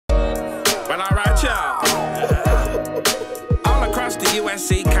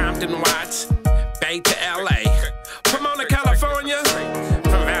USC, Compton, Watts, Bay to LA, Pomona, California,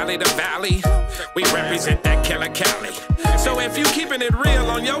 from valley to valley, we represent that killer Cali. So if you keeping it real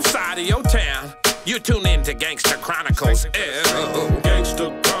on your side of your town, you tune in to Gangsta Chronicles.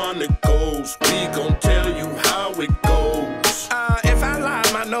 Gangsta Chronicles, we gon' tell you how it goes. If I lie,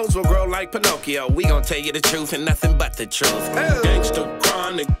 my nose will grow like Pinocchio. We gon' tell you the truth and nothing but the truth. Gangsta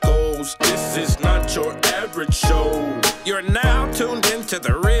Chronicles, this is not your average show. You're now tuned into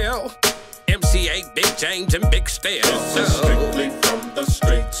the real MC8, Big James, and Big Steel. This is strictly from the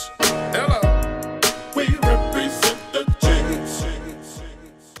streets. Hello. We represent the James.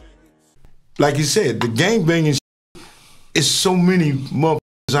 Like you said, the gangbanging is so many motherfuckers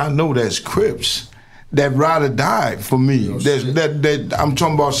I know that's Crips that ride or die for me. That I'm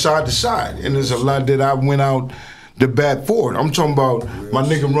talking about side to side, and there's a lot that I went out to bat for. I'm talking about my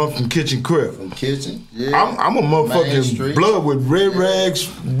nigga run from Kitchen Crip. From Kitchen, yeah. I'm a motherfucking blood with red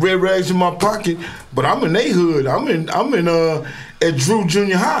rags in my pocket, but I'm in they hood. I'm in at Drew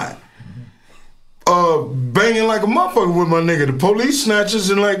Junior High. Banging like a motherfucker with my nigga. The police snatchers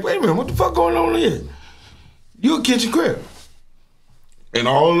and like, wait a minute, what the fuck going on here? You a Kitchen Crip. And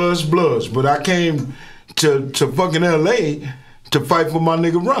all of us bloods. But I came to fucking LA to fight for my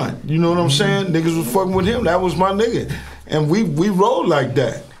nigga Ron. You know what I'm saying? Niggas was fucking with him. That was my nigga. And we rolled like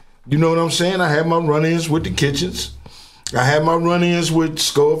that. You know what I'm saying? I had my run-ins with the Kitchens. I had my run-ins with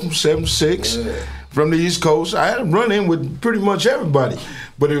Skull from 7-6 from the East Coast. I had a run-in with pretty much everybody.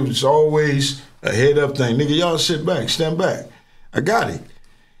 But it was always a head-up thing. Nigga, y'all sit back, stand back. I got it.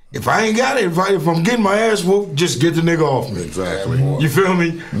 If I ain't got it, if I'm getting my ass whooped, just get the nigga off me. Exactly. You feel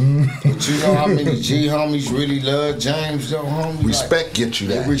me? But you know how many G homies really love James, though, homie? Respect like, gets you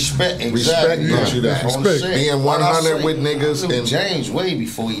that. Respect, exactly. Respect gets you that. Respect. Being 100 with niggas. I knew And James way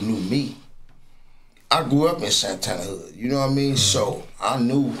before he knew me. I grew up in Santana Hood, you know what I mean? So I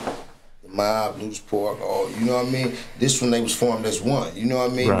knew the Mob, Loose Pork, all, you know what I mean? This when they was formed as one, you know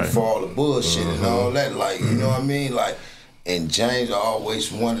what I mean? Right. Before all the bullshit and all that, like, you know what I mean? Like, and James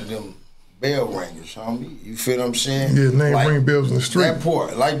always one of them bell ringers, homie. You feel what I'm saying? Yeah, name like, ring bells in the street. That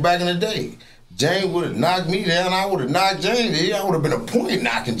part, like back in the day. James would have knocked me down, I would have knocked James down. I would have been a point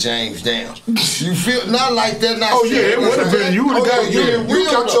knocking James down. You feel, not like that, not Oh, yeah, it would have been, you would have got, you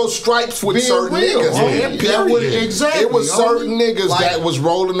got your stripes with certain niggas, man. Period. Exactly. It was certain niggas that was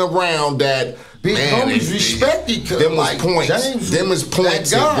rolling around that, big homies respect each other. Them was points. James them was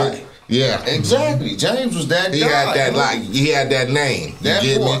points. That guy. Yeah. Exactly. James was that guy. He had that, like, he had that name. You That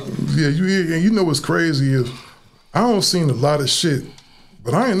get boy. me? Yeah, you know what's crazy is I don't seen a lot of shit,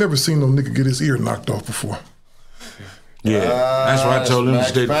 but I ain't never seen no nigga get his ear knocked off before. Yeah, that's why I told him to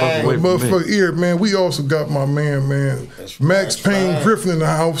stay the fuck away from me. Motherfucker ear, man. We also got my man, Max Payne Griffin in the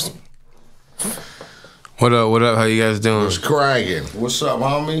house. What up? What up? How you guys doing? It's cracking. What's up,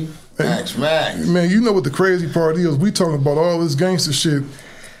 homie? Max. Man, you know what the crazy part is? We talking about all this gangster shit.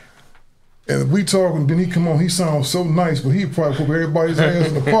 And we talking, then he come on, he sounds so nice, but he probably whoop everybody's ass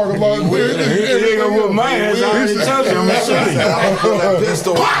in the parking lot. He ain't gonna whoop my ass. I already told you. I'm gonna shoot him. I'll pull that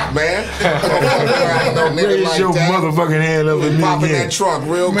pistol out, man. Raise your motherfucking hand up at me Pop in again. that trunk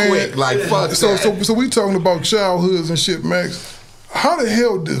real quick, like fuck that. So we talking about childhoods and shit, Max. How the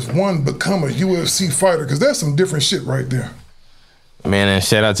hell does one become a UFC fighter? Because that's some different shit right there. Man, and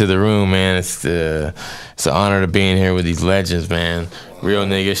shout out to the room, man. It's an honor to be in here with these legends, man. Real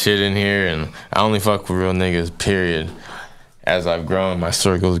nigga shit in here, and I only fuck with real niggas, period. As I've grown, my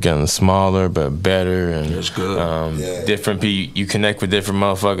circle's getting smaller but better, and that's good. Different people. You connect with different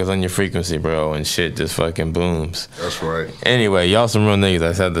motherfuckers on your frequency, bro, and shit just fucking booms. That's right. Anyway, y'all some real niggas.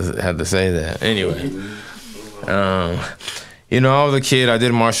 I had to say that. Anyway, you know, I was a kid. I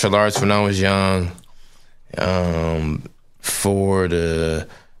did martial arts when I was young. 4 to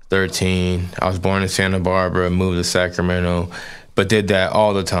 13. I was born in Santa Barbara, moved to Sacramento, but did that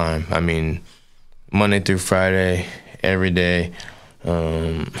all the time. I mean, Monday through Friday, every day.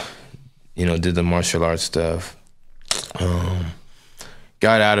 You know, did the martial arts stuff.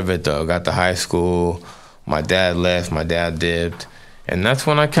 Got out of it though, got to high school. My dad left, my dad dipped. And that's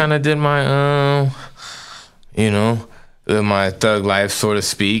when I kind of did my, you know, my thug life, so to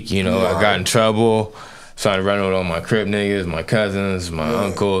speak. You know, I got in trouble. Started running with all my Crip niggas, my cousins, my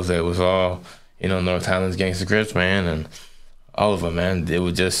uncles. It was all, you know, North Highlands Gangsta Crips, man. And all of them, man. It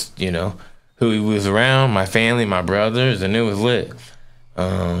was just, you know, who he was around, my family, my brothers, and it was lit.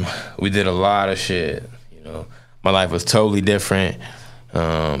 We did a lot of shit, you know. My life was totally different.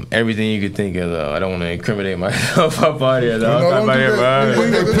 Everything you could think of, though. I don't want to incriminate myself up out here, though. No, don't do that.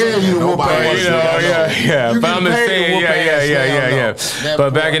 They paying you to whoop ass. Yeah. But I'm just saying, yeah.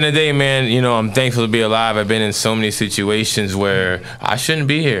 But back in the day, man, you know, I'm thankful to be alive. I've been in so many situations where I shouldn't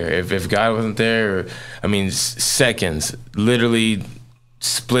be here. If God wasn't there, I mean, seconds, literally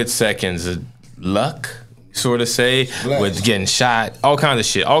split seconds of luck, sort of say, with getting shot, all kinds of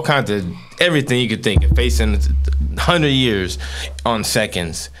shit, all kinds of everything you could think of, facing 100 years on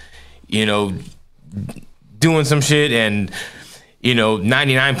seconds, you know, doing some shit and, you know,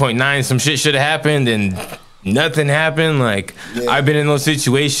 99.9 some shit should have happened and nothing happened. Like, I've been in those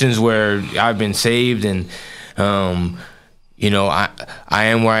situations where I've been saved and, you know, I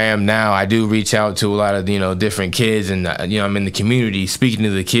am where I am now. I do reach out to a lot of, you know, different kids and, you know, I'm in the community speaking to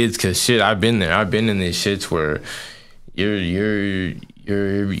the kids because, shit, I've been there. I've been in these shits where you're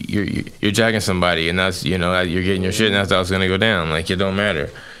jacking somebody and that's, you know, you're getting your shit and that's how it's gonna go down. Like, it don't matter.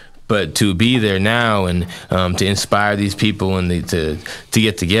 But to be there now and to inspire these people and to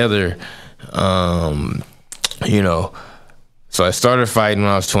get together, you know. So I started fighting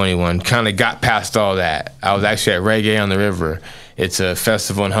when I was 21. Kind of got past all that. I was actually at Reggae on the River. It's a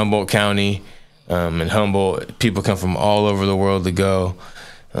festival in Humboldt County. In Humboldt, people come from all over the world to go.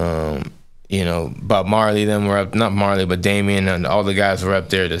 You know, Bob Marley, them were up, not Marley, but Damien and all the guys were up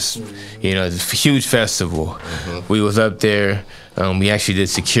there. You know, it's a huge festival. We was up there. We actually did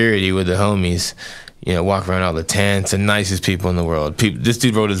security with the homies. You know, walk around all the tents, the nicest people in the world. This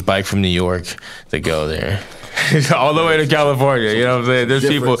dude rode his bike from New York to go there. All the way to California, you know what I'm saying? There's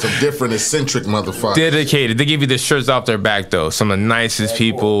people, some different eccentric motherfuckers. Dedicated. They give you the shirts off their back, though. Some of the nicest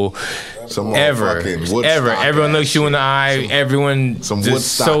people ever. Everyone looks you in the eye. Everyone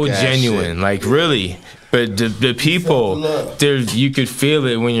just so genuine. Shit. Like, really. But the people, you could feel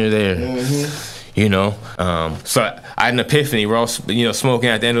it when you're there. You know? So I had an epiphany. We're all, you know, smoking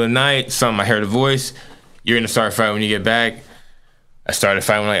at the end of the night. I heard a voice. You're going to start fighting when you get back. I started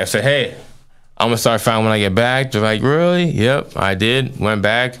fighting I said, hey, I'm gonna start fighting when I get back. They're like, really? Yep, I did. Went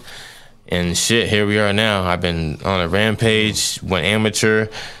back, and shit, here we are now. I've been on a rampage, went amateur,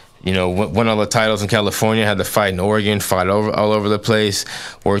 you know, won all the titles in California, had to fight in Oregon, fought all over the place,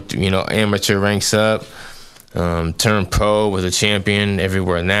 worked, you know, amateur ranks up, turned pro, was a champion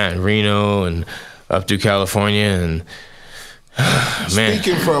everywhere now, in Reno and up through California, and man.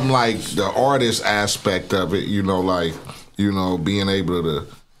 Speaking from like the artist aspect of it, you know, like, you know, being able to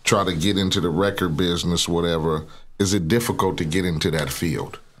try to get into the record business, whatever, is it difficult to get into that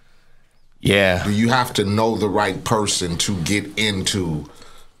field? Yeah. Do you have to know the right person to get into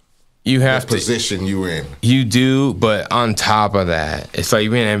the position you're in? You do, but on top of that, it's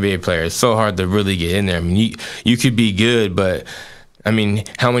like being an NBA player. It's so hard to really get in there. I mean, you could be good, but I mean,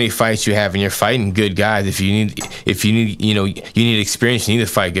 how many fights you have and you're fighting good guys? If you need, you know, you need experience, you need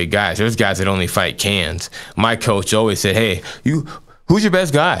to fight good guys. There's guys that only fight cans. My coach always said, hey, who's your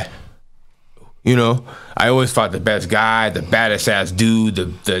best guy? You know, I always fought the best guy, the baddest ass dude,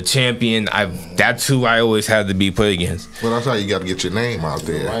 the champion. That's who I always had to be played against. Well, that's how you got to get your name out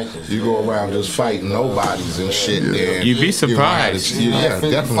there. You go around just fiting nobodies and shit. Then you'd be surprised. Yeah,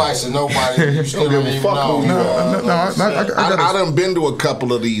 definitely. Fights and nobody. You still don't even know. I done been to a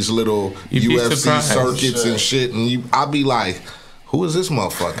couple of these little UFC circuits and shit, and I be like, who is this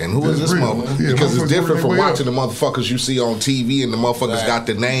motherfucker? And who is this motherfucker? Yeah, because it's different from watching the motherfuckers you see on TV and the motherfuckers got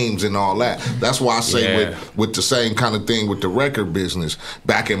the names and all that. That's why I say with the same kind of thing with the record business.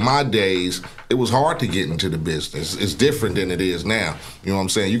 Back in my days, it was hard to get into the business. It's different than it is now. You know what I'm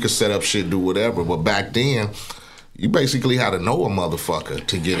saying? You could set up shit, do whatever. But back then, you basically had to know a motherfucker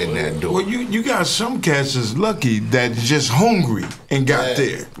to get in that door. Well, you got some cats that's lucky that just hungry and got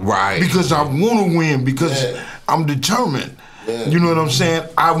there. Right. Because I want to win, because I'm determined. You know what I'm saying?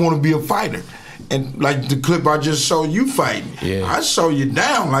 I want to be a fighter. And like the clip I just saw you fighting, I saw you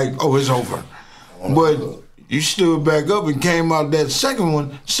down like, oh, it's over. But you stood back up and came out that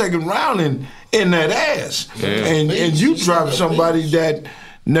second round in that ass. And you dropped somebody that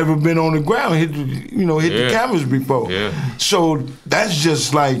never been on the ground, hit the cameras before. So that's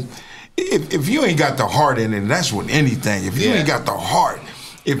just like, if you ain't got the heart in it, that's with anything. If you ain't got the heart,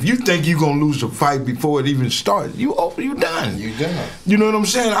 if you think you're gonna lose a fight before it even starts, you done. You done. You know what I'm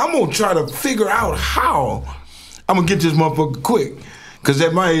saying? I'm gonna try to figure out how I'm gonna get this motherfucker quick. Cause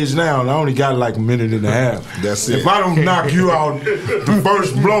at my age now, I only got like a minute and a half. That's it. If I don't knock you out the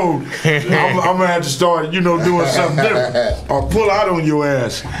first blow, I'm gonna have to start, doing something different or pull out on your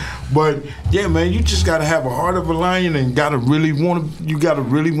ass. But yeah, man, you just gotta have a heart of a lion and gotta really want it. You gotta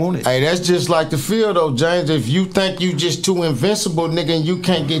really want it. Hey, that's just like the field though, James. If you think you just too invincible, nigga, and you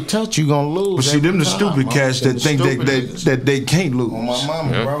can't get touched, you gonna lose. But see, them the stupid cats that think that they can't lose. On my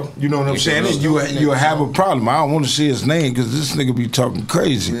mama, bro. You know what I'm saying? And you have a problem. I don't want to say his name because this nigga be talking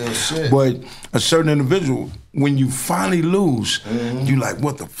crazy. Real shit. But a certain individual, when you finally lose, you like,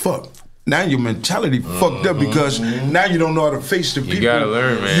 what the fuck? Now your mentality fucked up because now you don't know how to face the people. You gotta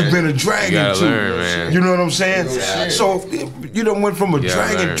learn, man. You've been a dragon You gotta to. learn, man. You know what I'm saying? So you done went from a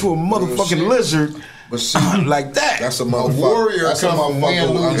dragon learn. to a motherfucking lizard like that. That's a motherfucker. warrior That's a come from win,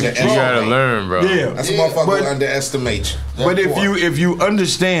 motherfucker lose, You gotta learn, bro. Yeah. That's a motherfucker but- who underestimates you. But if you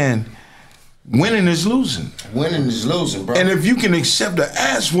understand, winning is losing. Winning is losing, bro. And if you can accept the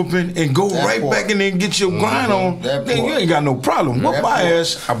ass whooping and go That right part. back in there and get your grind on, That then you part. ain't got no problem. Whoop That my part.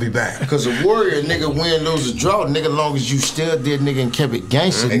 ass, I'll be back. Cause a warrior, nigga, win, lose, or draw, nigga, long as you still did, nigga, and kept it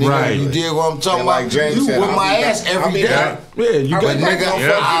gangster, nigga. Right. You did what I'm talking And like about. James You said, whip I'll my be ass back. every I'll be day. back. Yeah, you But got nigga,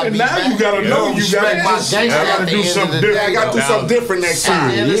 that. And now you gotta know you respect my gotta gangster at do the end of something the different. day. I gotta do something different next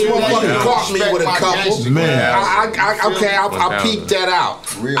time. Yeah, This yeah, motherfucker yeah. caught me with a Respect my couple. gangster, man. I'll peep that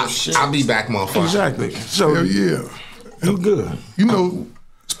out. Real shit. I'll be back, motherfucker. Exactly. So Hell yeah. you good. You know,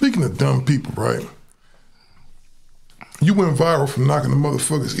 speaking of dumb people, right? You went viral for knocking a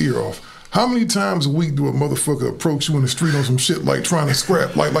motherfucker's ear off. How many times a week do a motherfucker approach you in the street on some shit like trying to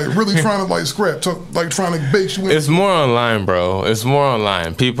scrap, like really trying to like scrap, like trying to bait you in? It's more online, bro. It's more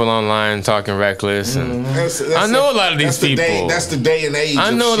online. People online talking reckless, and I know a lot of these people. That's the day and age.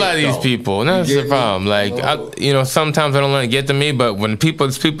 I know a lot of these though. people, and that's You the get me? problem. Like, sometimes I don't let it get to me, but when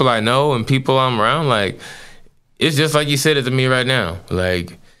it's people I know and people I'm around, like, it's just like you said it to me right now.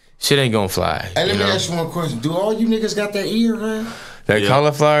 Like, shit ain't gonna fly. Hey, let you me know? ask you one question. Do all you niggas got that ear, man? That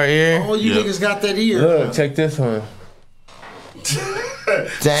cauliflower ear. All you niggas got that ear. Look, check this one.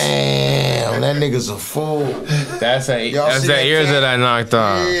 Damn, that nigga's a fool. That's Y'all see that that ear cat? that I knocked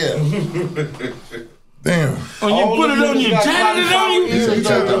off. Yeah. Damn. When you put it on, you tatted it on you. You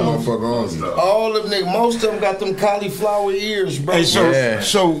got that motherfucker on you. All of them niggas, most of them got them cauliflower ears, bro. Hey,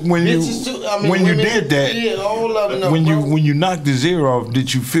 so when you Bitches too. I mean, when you women- did that, yeah, all of them. when bro. you knocked his ear off,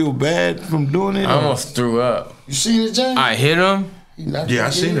 did you feel bad from doing it? I almost threw up. You seen it, James? I hit him. He knocked Yeah, I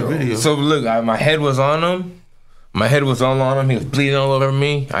his seen the ear off. video. So look, my head was on him. My head was all on him. He was bleeding all over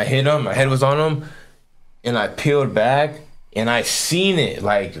me. I hit him. My head was on him, and I peeled back, and I seen it.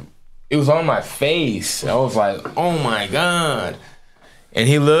 Like, it was on my face. I was like, oh my God. And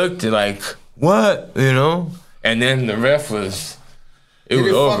he looked like, what? And then the ref was, it Did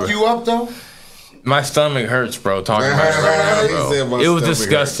was it over. fuck you up, though? My stomach hurts, bro, talking about it right now, He said bro. my It was stomach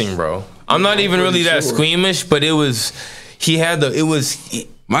disgusting, bro. I'm not even really that squeamish, but it was,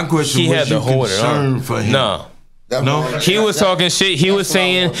 My question he was, had you to hold it concerned on. for him? No. No? He was talking shit. He was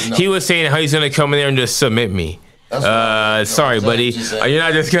saying how he's gonna come in there and just submit me. Sorry, buddy. You're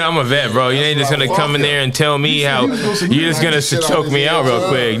not just gonna. I'm a vet, bro. You ain't just gonna come in there and tell me how you're just gonna choke me out real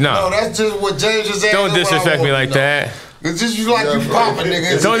quick. No, No, that's just what James just said. don't disrespect me like that. It's just you like you popping,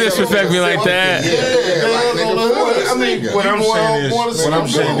 nigga. Don't disrespect me like that. I mean, what I'm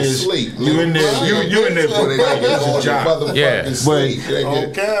saying is, you in there for it's a job. Yeah. Especially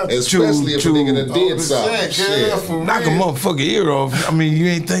if a nigga that did something. Shit. Knock a motherfucker ear off. I mean, you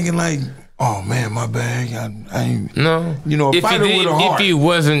ain't thinking like, oh man, my bad. I ain't. No. A If fighter with a heart. he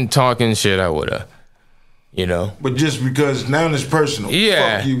wasn't talking shit, I woulda. But just because now it's personal.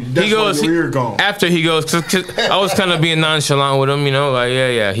 Yeah. Fuck you. That's He goes why your ear gone. after he goes. Cause I was kind of being nonchalant with him, like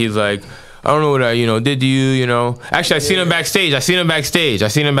yeah. He's like, I don't know what I did to you, Actually, I seen him backstage.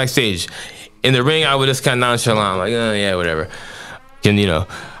 In the ring, I was just kind of nonchalant, like yeah, whatever. And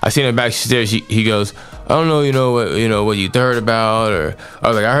I seen him backstage. He goes, I don't know, what you heard about, or I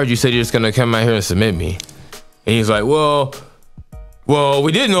was like, I heard you said you're just gonna come out here and submit me. And he's like, well,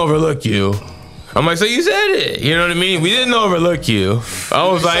 we didn't overlook you. I'm like, so you said it. You know what I mean? We didn't overlook you. I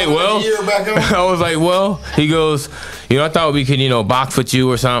was like, well. He goes, I thought we could, box with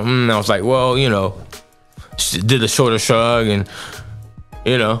you or something. And I was like, well, did a shorter shrug and,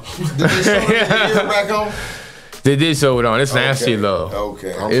 Did they show the ear back on? They did show it on. It's nasty though.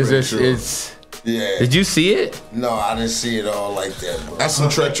 Okay. It's. Yeah. Did you see it? No, I didn't see it all like that, bro. That's some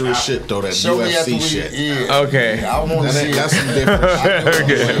treacherous shit, though. That Show me after UFC we shit. Yeah. Okay. I want to see it. That's some different shit.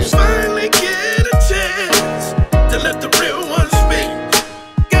 Okay. Finally get